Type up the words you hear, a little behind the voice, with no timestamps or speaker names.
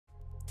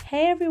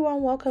Hey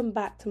everyone, welcome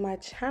back to my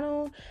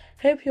channel.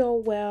 Hope you're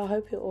well,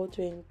 hope you're all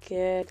doing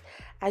good.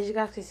 As you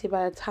guys can see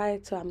by the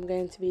title, I'm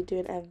going to be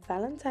doing a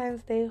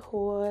Valentine's Day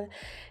haul.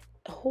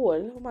 What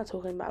am I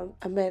talking about?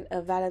 I meant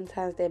a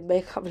Valentine's Day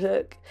makeup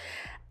look.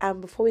 And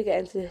before we get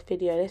into this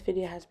video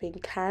has been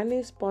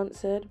kindly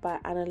sponsored by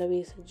Ana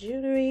Luisa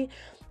Jewellery.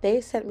 They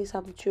sent me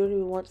some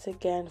jewellery once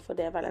again for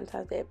their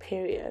Valentine's Day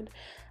period,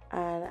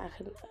 and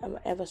I'm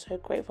ever so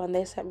grateful. And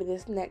they sent me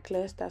this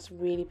necklace that's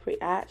really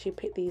pretty. I actually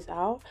picked these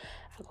out.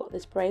 I got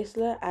this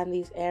bracelet and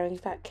these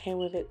earrings that came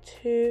with it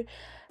too,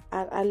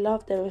 and I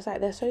love them. It's like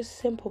they're so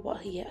simple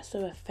but yet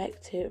so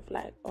effective,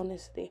 like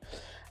honestly.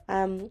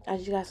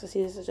 As you guys can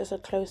see, this is just a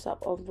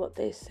close-up of what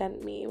they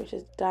sent me, which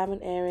is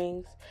diamond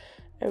earrings,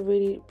 a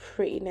really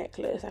pretty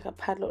necklace, like a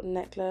padlock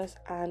necklace,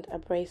 and a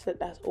bracelet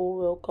that's all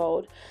real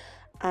gold.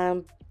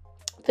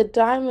 The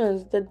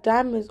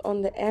diamonds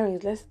on the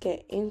earrings, let's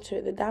get into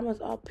it. The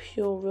diamonds are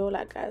pure real,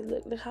 like guys,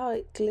 look how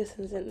it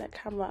glistens in the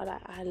camera.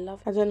 Like I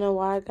don't know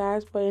why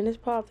guys, but in this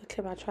part of the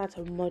clip I tried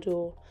to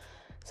model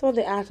some of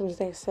the items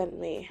they sent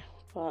me.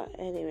 But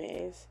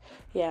anyways,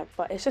 yeah,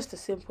 but it's just the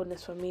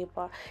simpleness for me.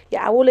 But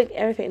yeah, I will link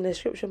everything in the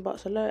description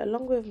box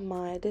along with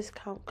my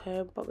discount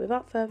code. But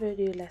without further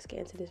ado, let's get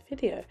into this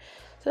video.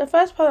 So the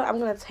first product I'm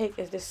going to take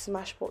is this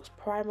Smashbox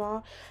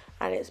primer,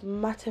 and it's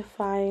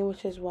mattifying,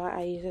 which is why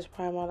I use this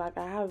primer. Like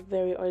I have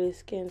very oily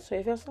skin, so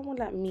if you're someone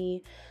like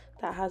me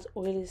that has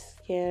oily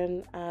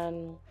skin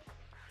and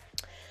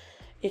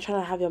you're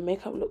trying to have your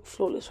makeup look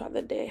flawless throughout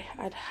the day,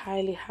 I'd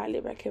highly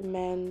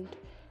recommend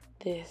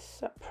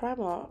this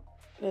primer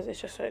because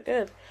it's just so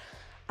good.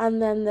 And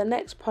then the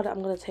next product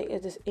I'm going to take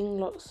is this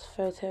Inglot's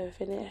Photo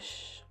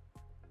Finish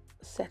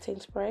setting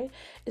spray.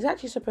 It's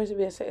actually supposed to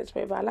be a setting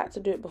spray, but I like to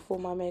do it before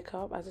my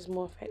makeup as it's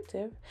more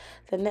effective.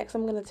 Then next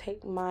I'm going to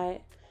take my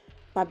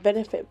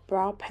Benefit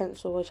brow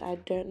pencil, which I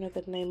don't know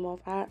the name of.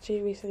 I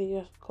actually recently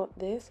just got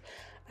this,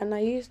 and I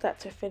use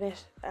that to finish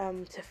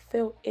to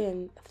fill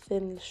in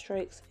thin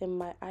streaks in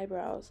my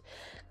eyebrows,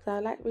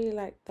 because I really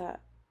like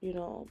that, you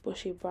know,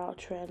 bushy brow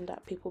trend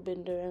that people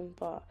been doing,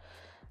 but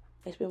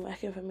it's been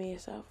working for me.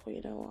 So I thought,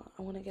 you know what,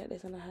 I want to get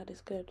this, and I heard it's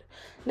good.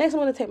 Next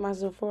I'm going to take my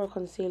Sephora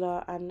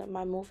concealer and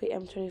my Morphe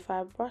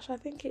M25 brush, I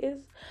think it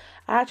is.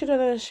 I actually don't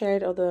know the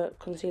shade of the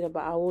concealer,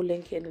 but I will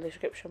link it in the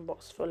description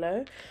box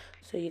below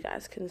so you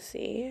guys can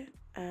see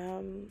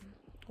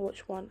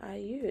which one I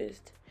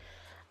used.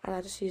 And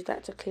I just used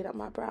that to clean up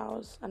my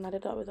brows, and I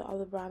did that with the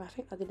other brow. I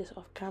think I did this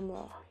off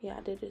camera. Yeah,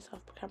 I did this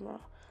off camera,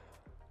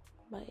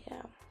 but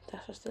yeah,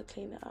 that's just to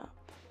clean it up.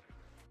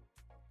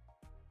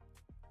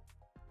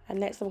 And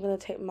next I'm going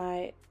to take my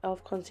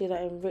e.l.f. concealer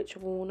in Rich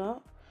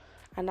Walnut,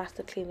 and that's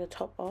to clean the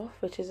top off,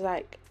 which is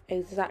like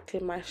exactly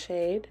my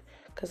shade,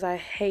 because I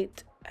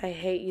hate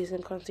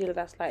using concealer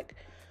that's like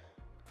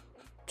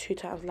 2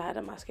 times lighter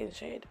than my skin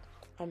shade,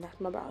 and that's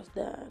my brows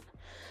done.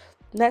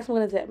 Next I'm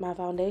going to take my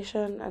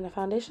foundation, and the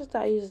foundations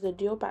that I use is the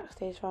Dior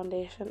Backstage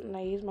foundation, and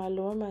I use my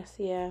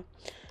mercier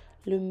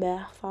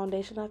lumiere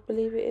foundation, I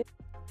believe it is.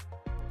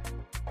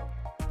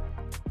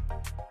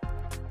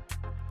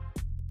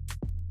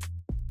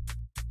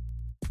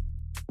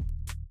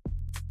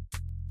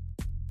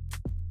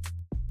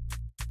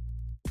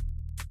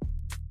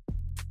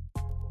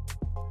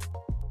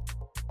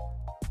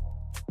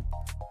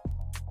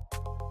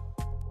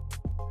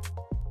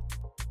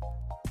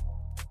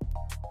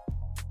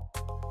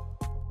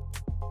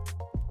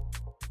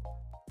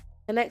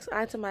 The next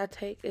item I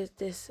take is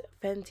this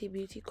Fenty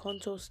Beauty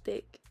Contour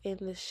Stick in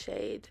the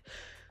shade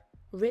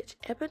Rich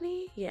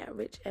Ebony. Yeah,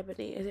 Rich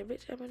Ebony. Is it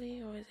Rich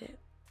Ebony or is it?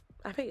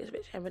 I think it's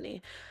Rich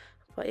Ebony.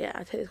 But yeah,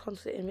 I take this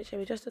contour stick in Rich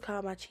Ebony just to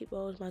cover my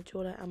cheekbones, my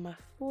jawline, and my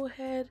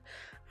forehead.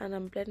 And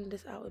I'm blending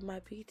this out with my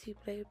Beauty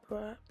Bay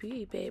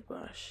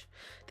brush.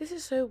 This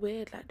is so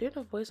weird. Like, doing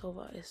a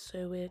voiceover is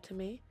so weird to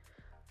me.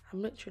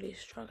 I'm literally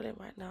struggling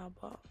right now,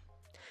 but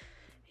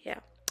yeah.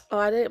 Oh,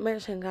 I didn't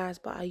mention guys,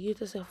 but I use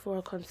the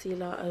Sephora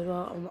concealer as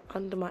well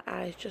under my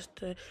eyes just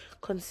to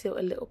conceal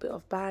a little bit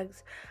of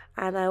bags.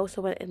 And I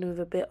also went in with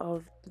a bit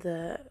of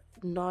the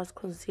NARS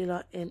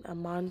concealer in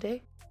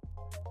Amande.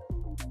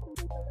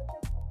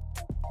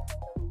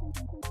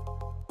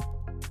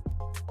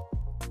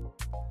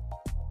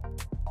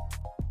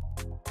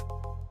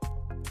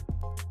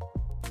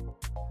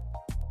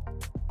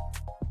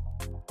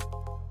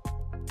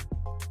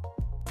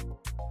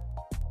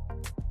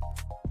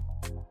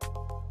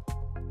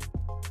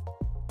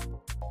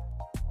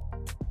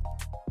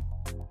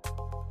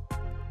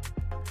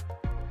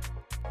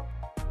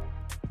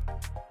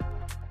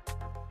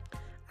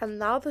 And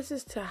now this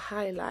is to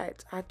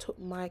highlight. I took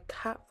my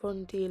Kat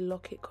Von D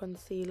Lock-It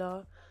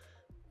concealer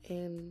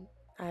in,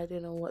 I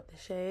don't know what the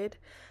shade,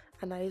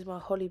 and I used my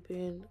Holly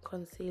Boone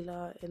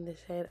concealer in the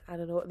shade, I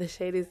don't know what the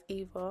shade is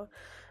either.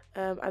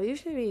 I've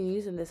usually been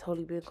using this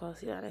Holly Boone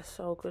concealer, and it's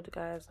so good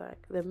guys.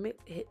 Like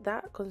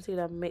that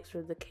concealer mixed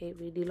with the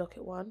KVD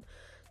Lock-It one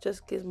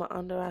just gives my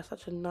under eye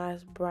such a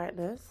nice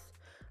brightness.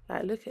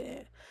 Like, look at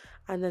it.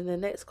 And then the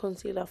next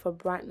concealer for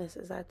brightness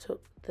is I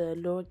took the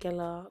Laura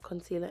Geller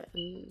concealer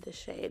in the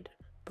shade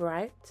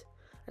Bright,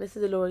 And this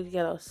is the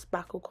L'Oreal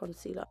Spackle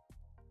Concealer.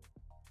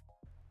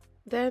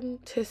 Then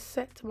to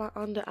set my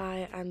under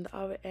eye and the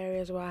other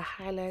areas where I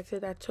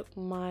highlighted, I took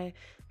my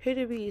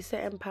Huda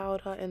setting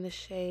powder in the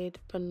shade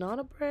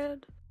Banana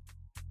Bread.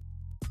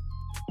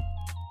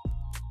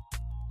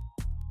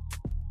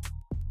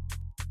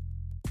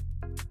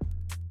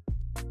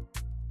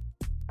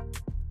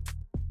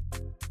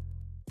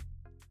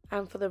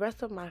 And for the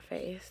rest of my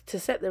face, to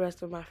set the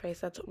rest of my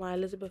face, I took my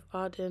Elizabeth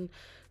Arden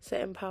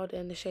setting powder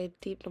in the shade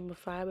Deep No.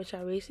 5, which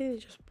I recently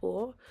just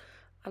bought.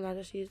 And I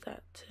just use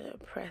that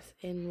to press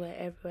in where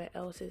everywhere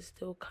else is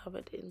still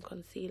covered in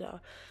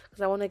concealer.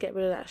 Because I want to get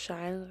rid of that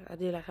shine. I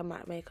do like a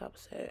matte makeup,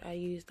 so I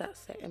use that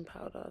setting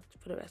powder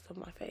for the rest of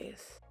my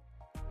face.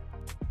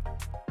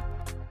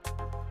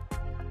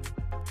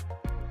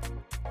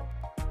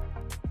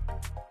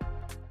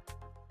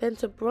 Then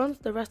to bronze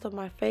the rest of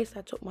my face,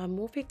 I took my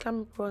Morphe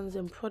Glamabronze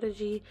in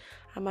Prodigy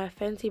and my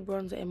Fenty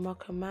bronzer in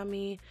Mocha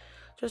Mami,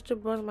 just to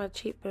bronze my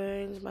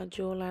cheekbones, my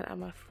jawline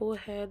and my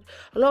forehead.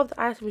 A lot of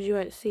the items you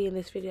won't see in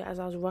this video as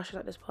I was rushing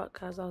at this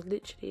podcast. I was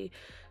literally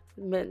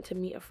meant to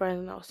meet a friend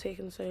and I was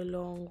taking so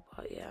long,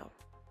 but yeah.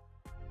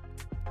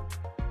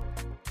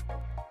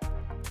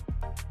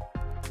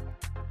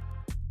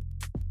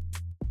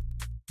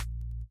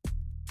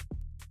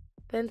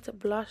 Then to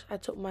blush, I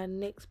took my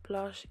NYX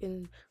blush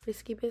in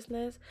Risky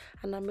Business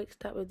and I mixed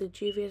that with the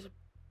Juvias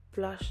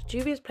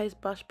Place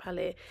blush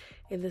palette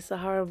in the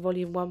Sahara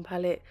Volume 1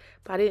 palette,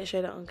 but I didn't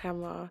show that on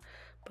camera.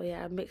 But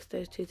yeah, I mixed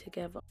those two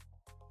together.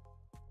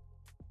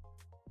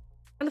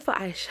 And for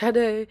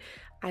eyeshadow,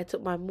 I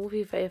took my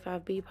Morphe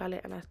 35B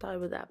palette and I started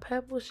with that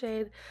purple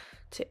shade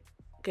to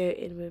go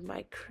in with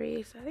my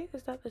crease. I think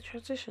is that the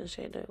transition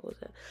shade, no it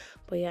wasn't.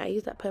 But yeah, I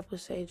used that purple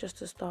shade just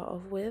to start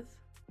off with.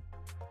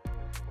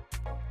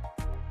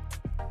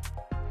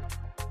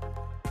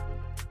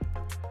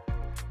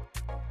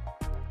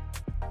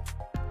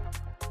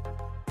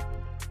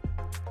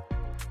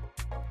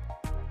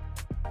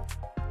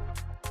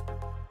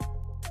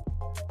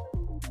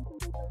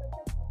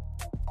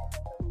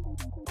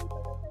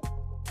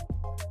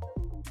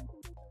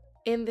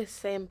 In this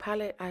same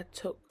palette, I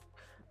took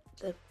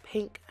the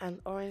pink and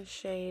orange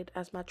shade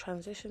as my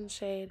transition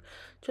shade,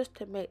 just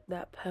to make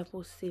that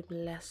purple seem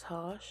less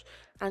harsh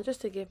and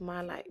just to give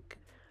my like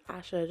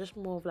eyeshadow just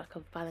more of like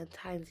a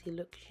Valentine's-y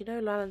look. You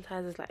know,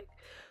 Valentine's is like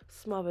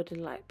smothered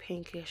in like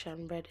pinkish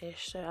and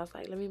reddish, so I was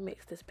like, let me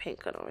mix this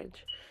pink and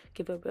orange,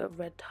 give it a bit of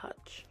red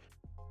touch.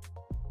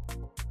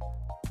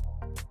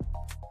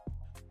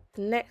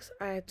 Next,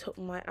 I took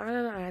my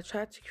eyeliner and I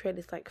tried to create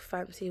this like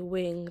fancy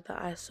wing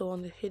that I saw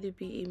on the Huda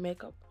Beauty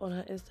makeup on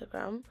her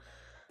Instagram.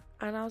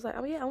 And I was like,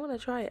 oh yeah, I want to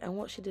try it. And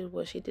what she did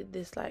was she did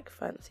this like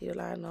fancy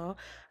liner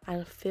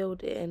and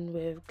filled it in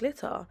with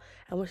glitter.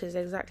 And which is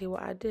exactly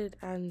what I did.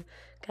 And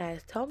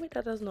guys, tell me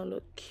that does not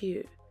look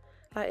cute.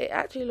 Like, it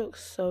actually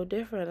looks so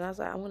different. And I was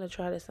like, I'm going to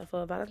try this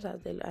for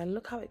Valentine's Day. And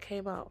look how it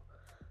came out.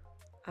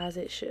 As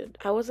it should.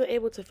 I wasn't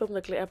able to film the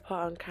glitter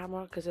part on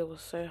camera because it was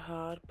so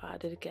hard, but I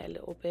did get a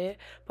little bit.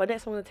 But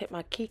next I'm going to take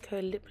my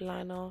Kiko lip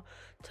liner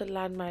to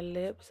line my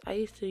lips. I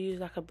used to use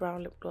like a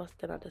brown lip gloss,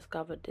 then I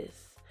discovered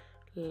this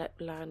lip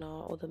liner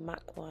or the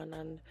MAC one,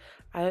 and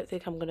I don't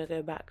think I'm going to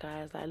go back,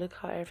 guys. Like, look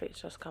how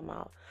everything's just come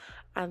out.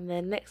 And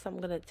then next I'm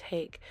going to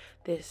take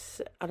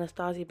this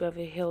Anastasia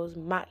Beverly Hills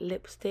matte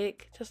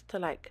lipstick just to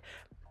like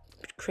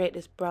create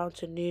this brown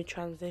to nude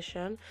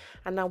transition,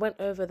 and I went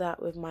over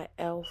that with my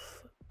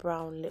ELF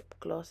brown lip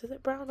gloss. Is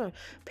it brown? No,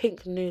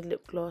 pink nude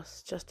lip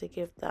gloss, just to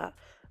give that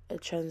a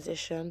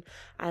transition.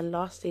 And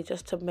lastly,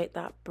 just to make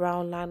that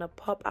brown liner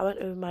pop, I went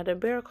over my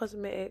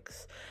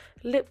Nabiracosmetics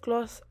lip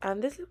gloss,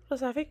 and this lip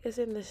gloss I think is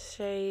in the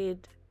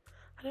shade,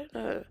 I don't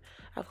know,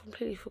 I've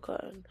completely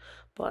forgotten,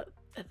 but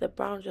the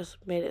brown just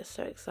made it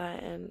so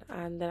exciting.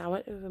 And then I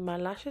went over my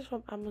lashes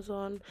from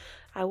Amazon.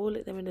 I will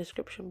link them in the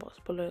description box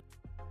below.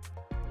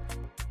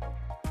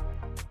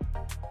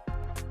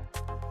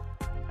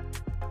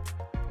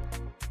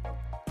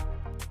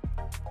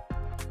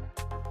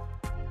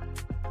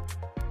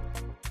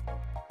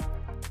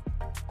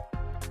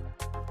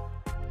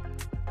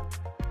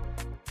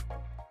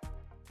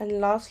 And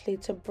lastly,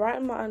 to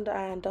brighten my under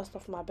eye and dust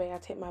off my base, I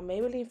take my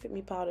Maybelline Fit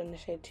Me powder in the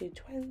shade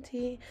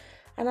 220.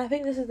 And I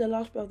think this is the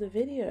last bit of the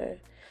video.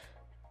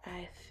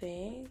 I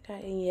think,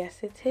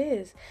 yes it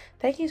is.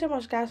 Thank you so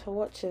much guys for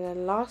watching,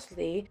 and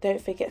lastly, don't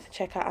forget to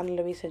check out Ana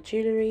Luisa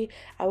Jewellery.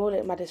 I will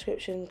link my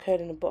description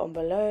code in the bottom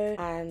below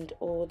and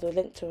all the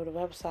link to the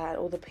website,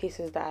 all the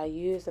pieces that I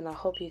used, and I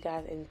hope you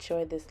guys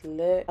enjoyed this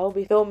look. I will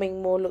be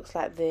filming more looks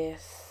like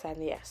this,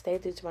 and yeah, stay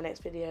tuned to my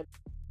next video.